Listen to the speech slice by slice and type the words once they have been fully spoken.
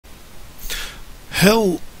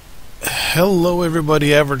Hello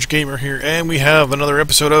everybody, Average Gamer here, and we have another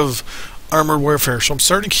episode of Armored Warfare. So I'm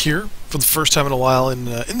starting here for the first time in a while in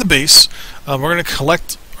the base. We're going to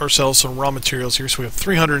collect ourselves some raw materials here, so we have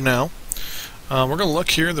 300 now. We're going to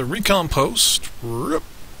look here, the recon post.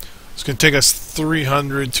 It's going to take us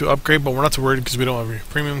 300 to upgrade, but we're not too worried because we don't have any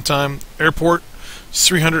premium time. Airport,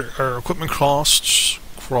 300, our equipment costs.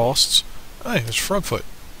 Hey, there's Frogfoot.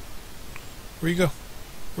 Where you go?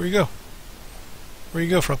 Where you go? Where you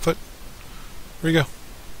go, Frogfoot? Where you go?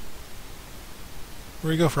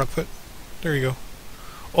 Where you go, Frogfoot? There you go.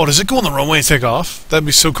 Oh, does it go on the runway and take off? That'd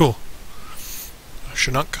be so cool.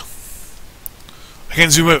 Chinook. I can't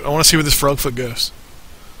zoom out. I want to see where this Frogfoot goes.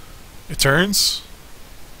 It turns.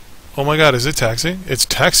 Oh my god, is it taxiing? It's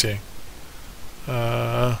taxiing.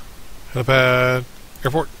 Helipad.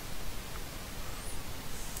 Airport.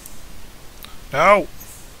 No!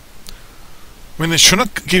 I mean, the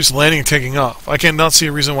Chinook keeps landing and taking off. I cannot see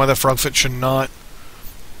a reason why that Frogfoot should not...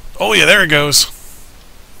 Oh yeah, there it goes!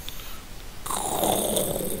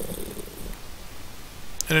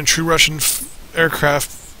 And in true Russian aircraft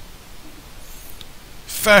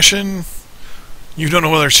fashion, you don't know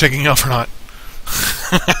whether it's taking off or not.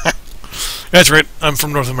 That's right, I'm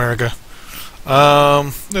from North America.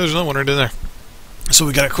 There's another one right in there. So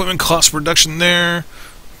we got equipment cost reduction there.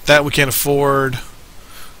 That we can't afford.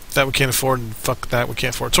 That we can't afford, and fuck that we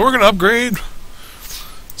can't afford. So we're going to upgrade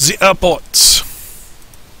the airports.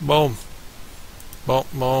 Boom. Boom,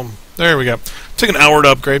 boom. There we go. Take an hour to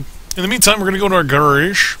upgrade. In the meantime, we're going to go to our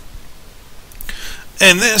garage.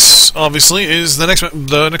 And this, obviously, is the next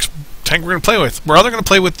tank we're going to play with. We're either going to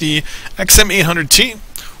play with the XM800T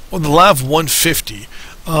or the Lav 150.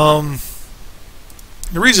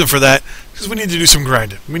 The reason for that is because we need to do some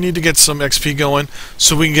grinding. We need to get some XP going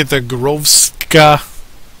so we can get the Grovska.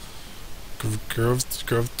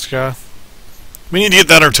 We need to get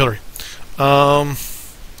that artillery.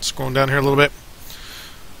 Scrolling down here a little bit.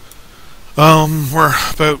 We're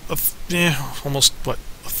about almost a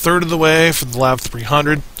third of the way for the Lav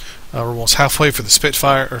 300. We're almost halfway for the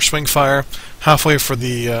Spitfire or Swingfire. Halfway for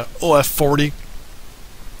the OF40.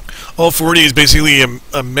 OF40 is basically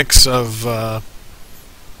a mix of. Well,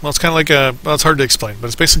 it's kind of like a. Well, it's hard to explain, but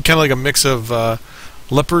it's basically kind of like a mix of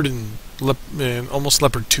Leopard and almost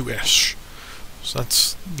Leopard 2-ish. So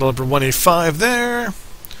that's the Leopard 185 there.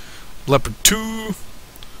 Leopard 2.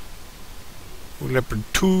 Leopard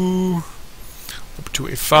 2. Leopard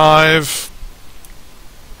 2A5.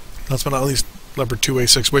 Last but not least, Leopard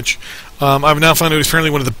 2A6, which I've now found out is apparently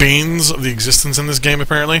one of the banes of the existence in this game,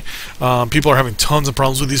 apparently. People are having tons of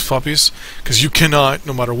problems with these puppies, because you cannot,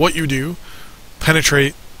 no matter what you do,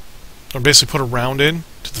 penetrate, or basically put a round in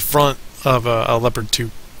to the front of a Leopard 2.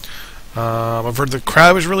 I've heard the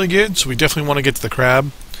Crab is really good, so we definitely want to get to the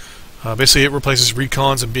Crab. Basically, it replaces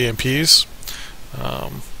recons and BMPs.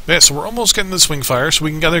 Yeah, so we're almost getting the Swingfire, so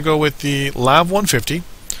we can either go with the Lav 150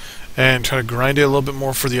 and try to grind it a little bit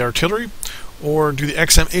more for the artillery, or do the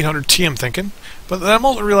XM800T, I'm thinking. But then I'm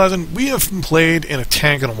also realizing we haven't played in a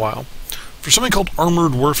tank in a while. For something called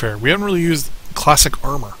Armored Warfare, we haven't really used classic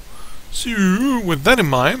armor. So, with that in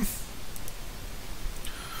mind,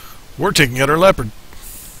 we're taking out our Leopard.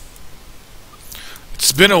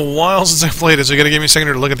 It's been a while since I played it, so you gotta give me a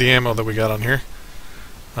second to look at the ammo that we got on here.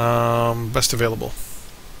 Best available.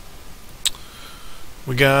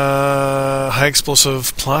 We got high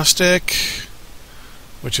explosive plastic,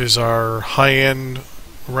 which is our high-end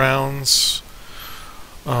rounds.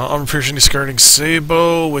 Armor piercing discarding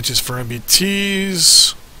Sabo, which is for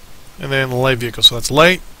MBTs. And then light vehicle, so that's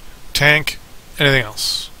light, tank, anything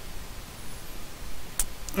else.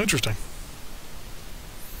 Interesting.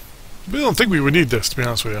 We don't think we would need this, to be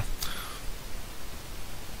honest with you.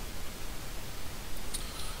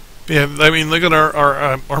 Yeah, I mean, look at our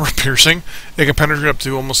armor piercing. It can penetrate up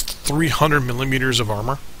to almost 300 millimeters of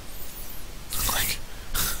armor. Like,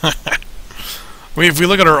 I mean, if we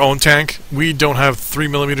look at our own tank, we don't have 3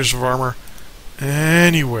 millimeters of armor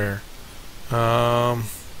anywhere. Yeah,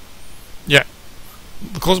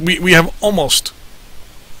 we have almost.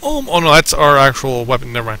 Oh no, that's our actual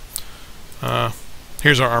weapon. Never mind.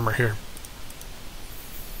 Here's our armor here.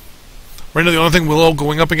 Right now, the only thing we're all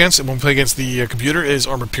going up against, when we play against the computer, is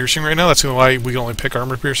armor piercing right now. That's why we can only pick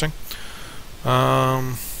armor piercing.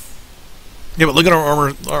 Yeah, but look at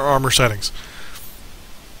our armor settings.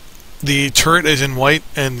 The turret is in white,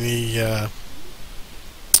 and the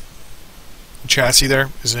chassis there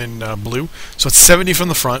is in blue. So it's 70 from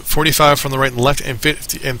the front, 45 from the right and left, and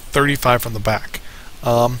 50 and 35 from the back.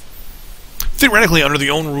 Theoretically, under the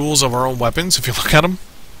own rules of our own weapons, if you look at them,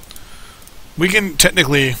 we can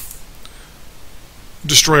technically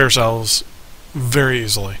destroy ourselves very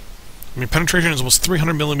easily. I mean, penetration is almost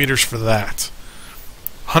 300 millimeters for that.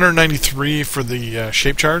 193 for the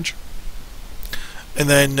shape charge. And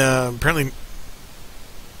then apparently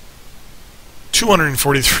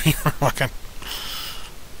 243 for fucking...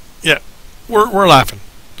 Yeah, we're laughing.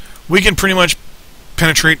 We can pretty much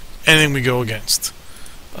penetrate anything we go against.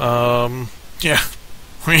 Yeah.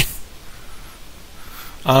 I mean...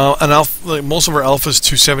 like, most of our alpha is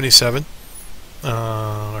 277.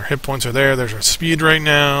 Our hit points are there. There's our speed right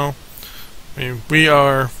now. I mean,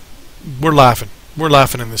 we're laughing. We're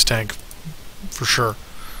laughing in this tank, for sure.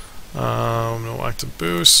 No active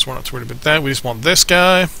boosts. We're not too worried about that. We just want this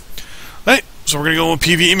guy. Alright, so we're gonna go with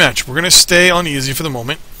PvE match. We're gonna stay on easy for the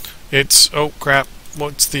moment. It's oh crap.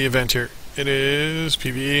 What's the event here? It is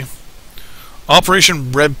PvE.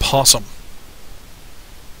 Operation Red Possum.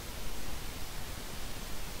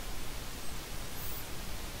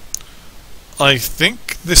 I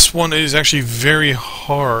think this one is actually very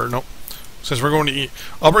hard. Nope. Says we're going to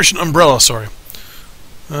Operation Umbrella, sorry.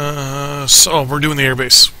 So we're doing the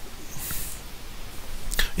airbase.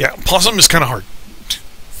 Yeah, Possum is kind of hard.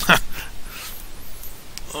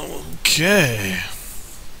 Okay.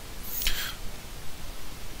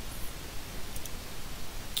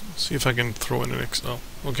 Let's see if I can throw in an X. Oh,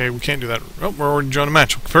 okay, we can't do that. Oh, we're already joining a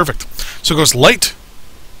match. Perfect. So it goes light,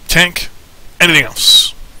 tank, anything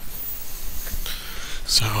else.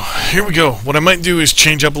 So, here we go. What I might do is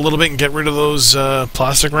change up a little bit and get rid of those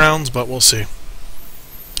plastic rounds, but we'll see.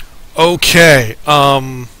 Okay,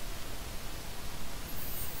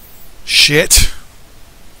 shit.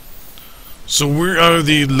 So we are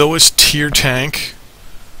the lowest tier tank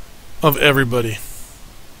of everybody.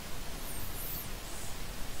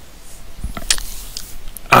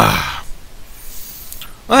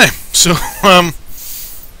 Alright, so,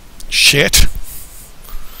 shit.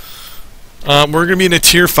 We're going to be in a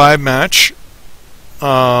tier 5 match.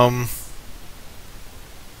 Or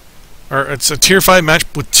it's a tier 5 match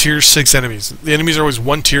with tier 6 enemies. The enemies are always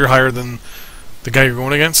one tier higher than the guy you're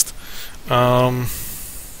going against. Yeah.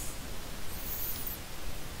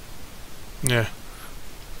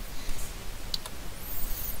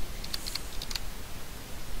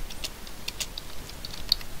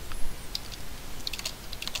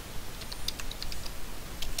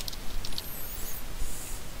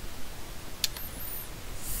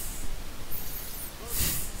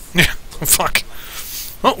 Yeah, oh, fuck.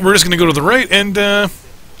 Well, we're just gonna go to the right and,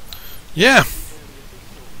 yeah.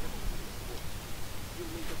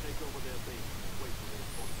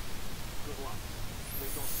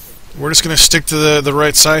 We're just gonna stick to the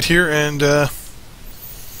right side here and,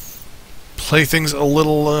 play things a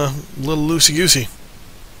little loosey-goosey.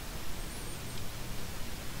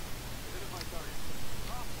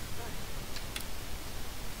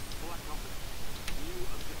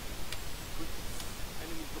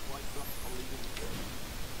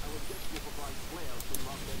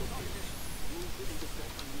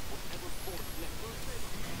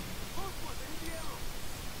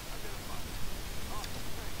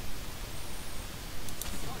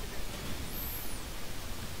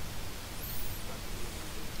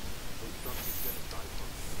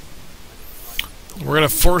 We're going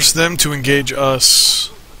to force them to engage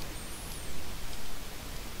us.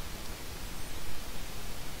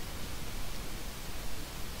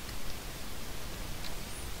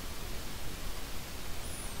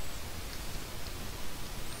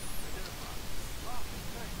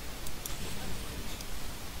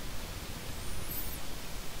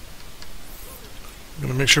 I'm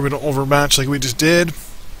going to make sure we don't overmatch like we just did.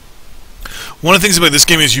 One of the things about this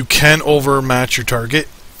game is you can overmatch your target,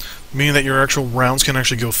 meaning that your actual rounds can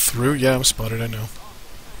actually go through. Yeah, I'm spotted, I know.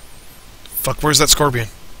 Fuck, where's that scorpion?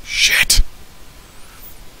 Shit!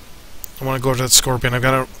 I want to go to that scorpion. I've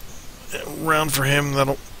got a round for him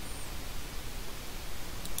that'll...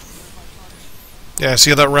 Yeah,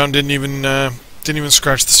 see how that round didn't even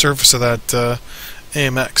scratch the surface of that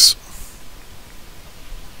AMX.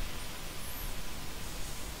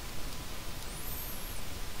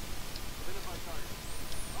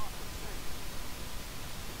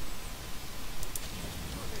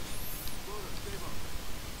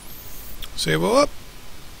 Sable up.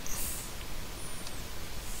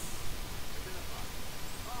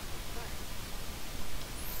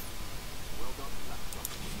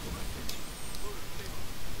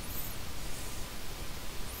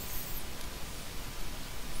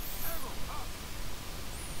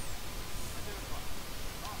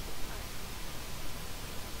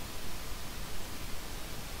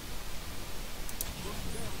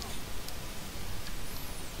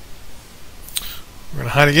 We're gonna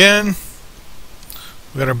hide again.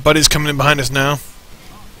 We got our buddies coming in behind us now.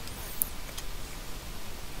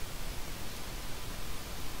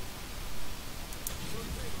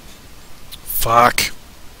 Fuck.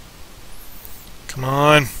 Come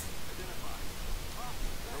on.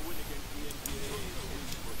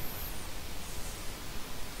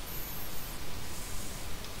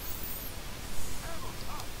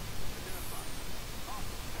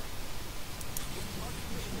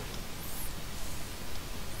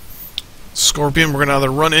 Scorpion, we're going to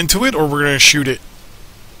either run into it or we're going to shoot it.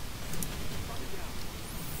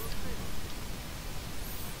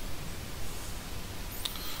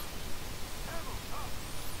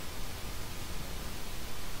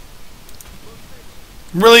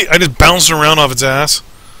 Really? I just bounced around off its ass.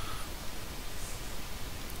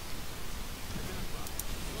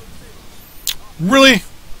 Really?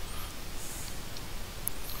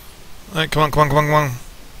 Alright, come on, come on, come on, come on.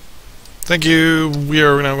 Thank you. We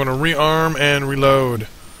are now going to rearm and reload.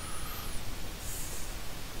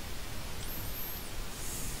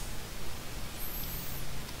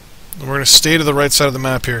 And we're going to stay to the right side of the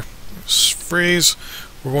map here. Freeze.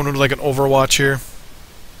 We're going to do like an Overwatch here.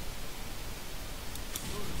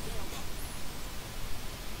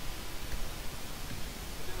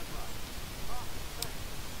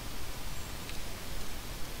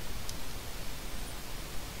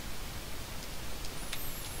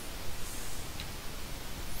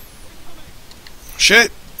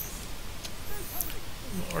 Shit!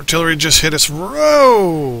 Artillery just hit us.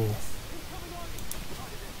 Whoa!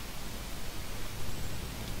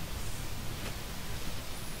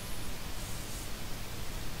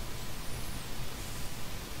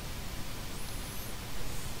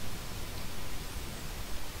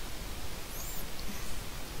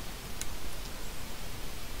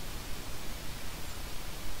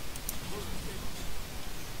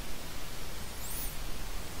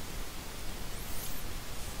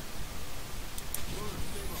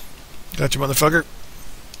 Got you, motherfucker.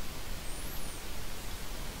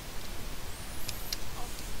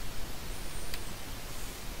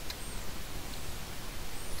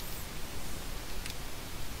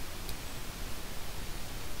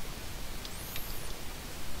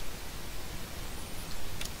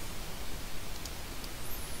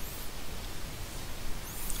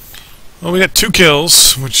 Well, we got 2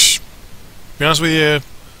 kills, which, to be honest with you,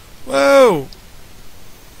 whoa,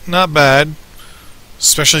 not bad.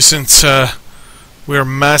 Especially since we are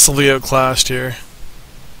massively outclassed here.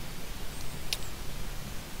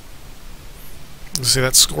 Let's see,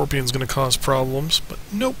 that Scorpion's going to cause problems, but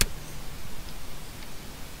nope.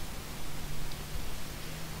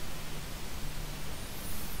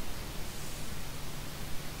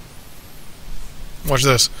 Watch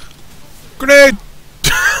this. Grenade!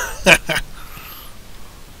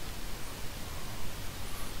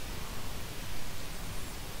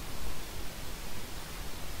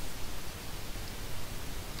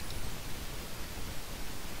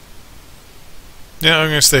 Yeah, I'm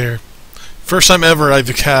gonna stay here. First time ever I've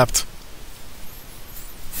capped.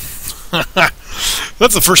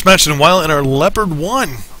 That's the first match in a while, and our Leopard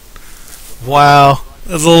won. Wow,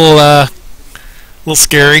 that's a little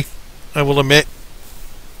scary, I will admit.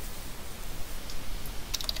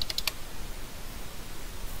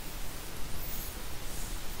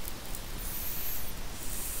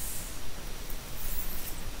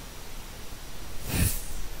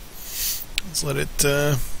 Let's let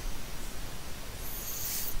it.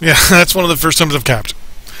 Yeah, that's one of the first times I've capped.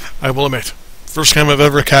 I will admit. First time I've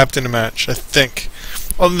ever capped in a match, I think.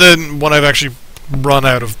 Other than when I've actually run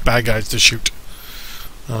out of bad guys to shoot.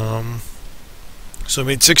 So I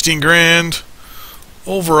made 16 grand.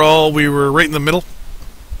 Overall, we were right in the middle.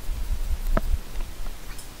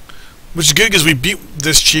 Which is good because we beat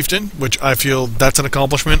this chieftain, which I feel that's an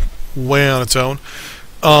accomplishment way on its own.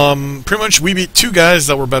 Pretty much we beat 2 guys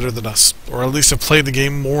that were better than us. Or at least have played the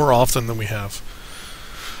game more often than we have.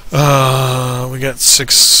 We got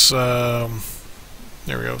 6, there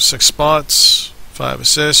we go, 6 spots, 5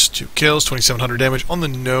 assists, 2 kills, 2,700 damage on the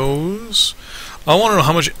nose. I want to know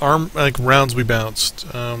how much rounds we bounced.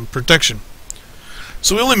 Protection.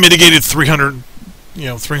 So we only mitigated 300,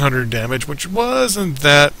 300 damage, which wasn't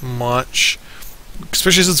that much,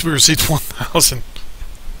 especially since we received 1,000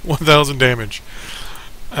 damage.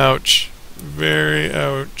 Ouch. Very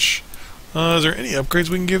ouch. Is there any upgrades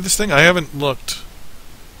we can give this thing? I haven't looked.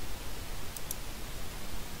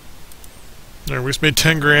 There, we just made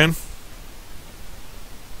 10 grand.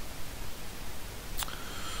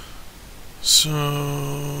 So,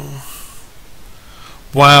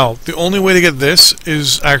 wow, the only way to get this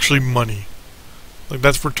is actually money. Like,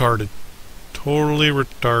 that's retarded. Totally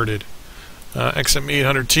retarded.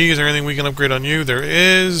 XM800T, is there anything we can upgrade on you? There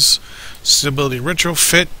is. Stability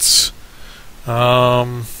retrofit.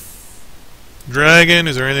 Dragon,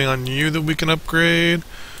 is there anything on you that we can upgrade?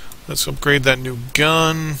 Let's upgrade that new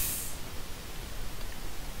gun.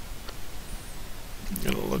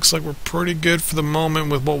 And it looks like we're pretty good for the moment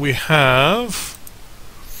with what we have.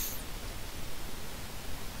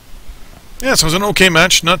 Yeah, so it was an okay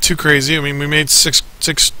match, not too crazy. I mean, we made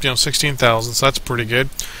 16,000, so that's pretty good.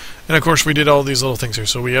 And of course, we did all these little things here.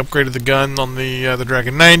 So we upgraded the gun on the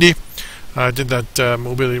Dragon 90. Did that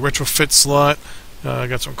mobility retrofit slot.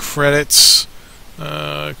 Got some credits.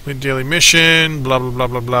 Complete daily mission. Blah blah blah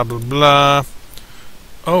blah blah blah blah.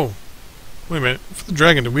 Oh, wait a minute. For the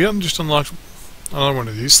Dragon, did we just unlock another one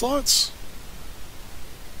of these slots?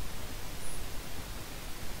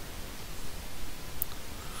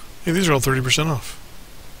 Hey, these are all 30% off.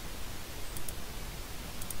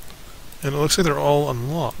 And it looks like they're all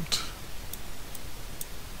unlocked.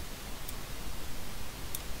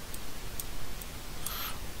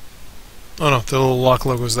 Oh no, the little lock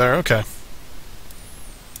logo's there, okay.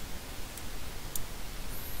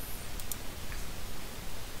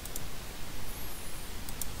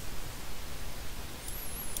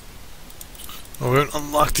 Oh, we haven't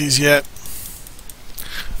unlocked these yet.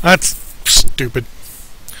 That's stupid.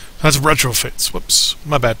 That's retrofits. Whoops,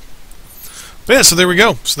 my bad. But yeah, so there we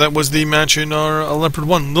go. So that was the match in our Leopard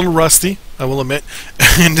 1. A little rusty, I will admit,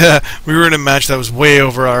 and we were in a match that was way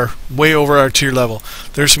over our tier level.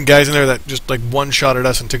 There's some guys in there that just like one-shotted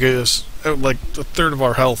us and took us out like a third of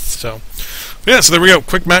our health. So but yeah, so there we go.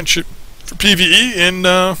 Quick match for PvE in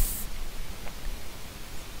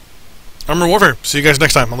Armoured Warfare. See you guys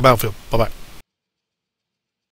next time on the battlefield. Bye bye.